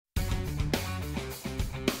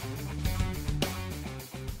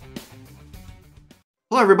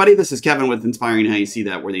Hello everybody, this is Kevin with Inspiring How You See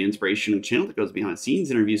That. We're the inspirational channel that goes behind the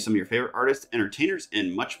scenes, interviews some of your favorite artists, entertainers,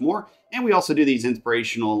 and much more. And we also do these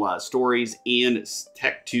inspirational stories and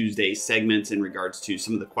Tech Tuesday segments in regards to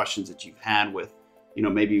some of the questions that you've had with,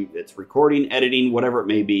 maybe it's recording, editing, whatever it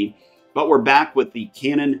may be. But we're back with the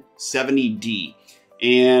Canon 70D.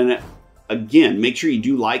 And again, make sure you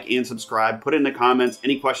do like and subscribe. Put in the comments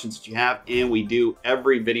any questions that you have, and we do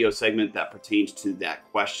every video segment that pertains to that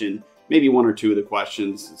question. Maybe one or two of the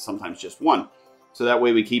questions, sometimes just one. So that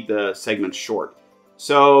way we keep the segments short.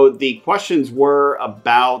 So the questions were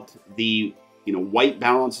about the, white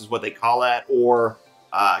balance is what they call that, or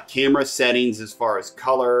camera settings as far as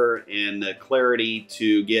color and the clarity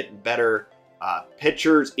to get better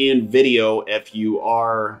pictures and video if you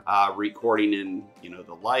are recording in,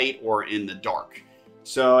 the light or in the dark.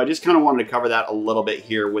 So I just kind of wanted to cover that a little bit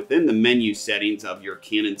here within the menu settings of your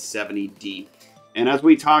Canon 70D. And as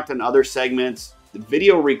we talked in other segments, the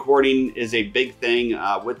video recording is a big thing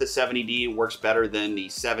with the 70D. It works better than the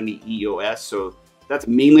 70 EOS. So that's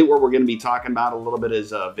mainly what we're going to be talking about a little bit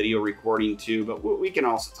is video recording too. But we can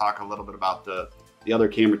also talk a little bit about the other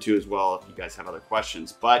camera too as well if you guys have other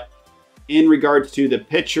questions. But in regards to the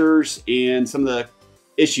pictures and some of the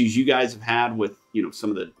issues you guys have had with, some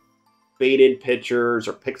of the faded pictures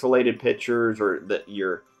or pixelated pictures, or that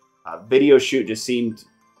your video shoot just seemed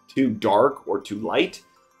too dark or too light.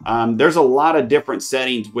 There's a lot of different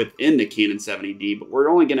settings within the Canon 70D, but we're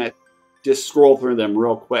only gonna just scroll through them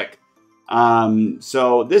real quick.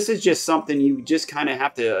 So this is just something you just kind of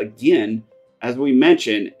have to, again, as we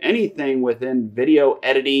mentioned, anything within video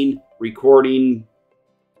editing, recording,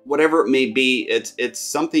 whatever it may be, it's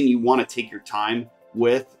something you want to take your time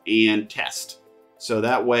with and test. So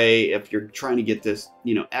that way, if you're trying to get this,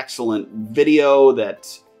 excellent video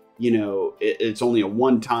that it's only a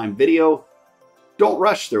one-time video, don't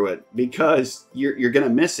rush through it, because you're going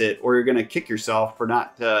to miss it, or you're going to kick yourself for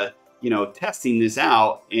not, testing this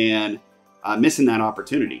out and missing that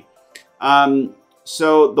opportunity.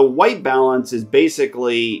 So the white balance is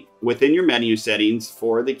basically within your menu settings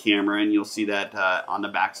for the camera, and you'll see that on the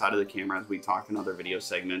back side of the camera as we talked in other video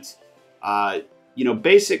segments.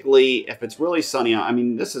 Basically, if it's really sunny out,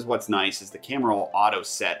 this is what's nice, is the camera will auto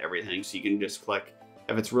set everything, so you can just click.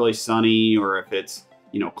 If it's really sunny, or if it's,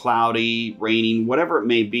 cloudy, raining, whatever it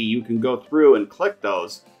may be, you can go through and click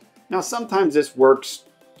those. Now, sometimes this works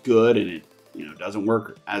good and it, doesn't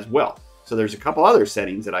work as well. So there's a couple other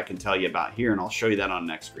settings that I can tell you about here, and I'll show you that on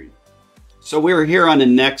the next screen. So we're here on the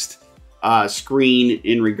next screen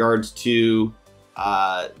in regards to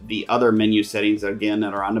the other menu settings, again,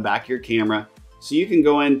 that are on the back of your camera. So you can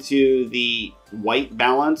go into the white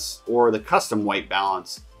balance or the custom white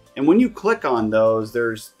balance. And when you click on those,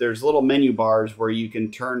 there's little menu bars where you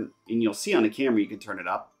can turn, and you'll see on the camera, you can turn it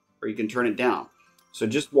up or you can turn it down. So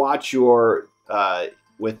just watch your,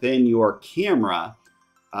 within your camera,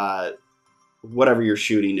 whatever you're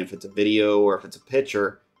shooting, if it's a video or if it's a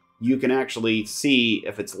picture, you can actually see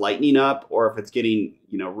if it's lightening up or if it's getting,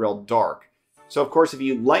 real dark. So of course, if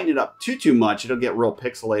you lighten it up too much, it'll get real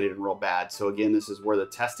pixelated and real bad. So again, this is where the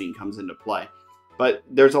testing comes into play. But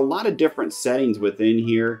there's a lot of different settings within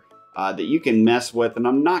here that you can mess with. And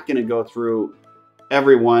I'm not going to go through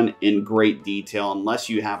everyone in great detail unless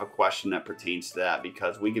you have a question that pertains to that,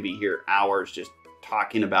 because we could be here hours just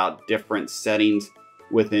talking about different settings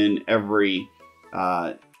within every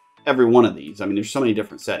one of these. There's so many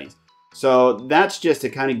different settings. So that's just to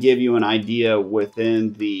kind of give you an idea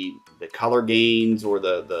within the color gains, or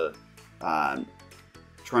the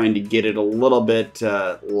trying to get it a little bit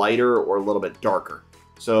lighter or a little bit darker.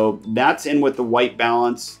 So that's in with the white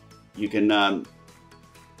balance. You can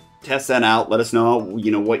test that out. Let us know,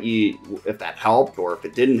 if that helped or if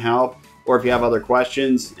it didn't help, or if you have other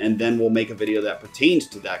questions, and then we'll make a video that pertains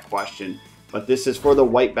to that question. But this is for the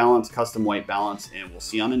white balance, custom white balance, and we'll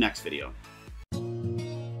see you on the next video.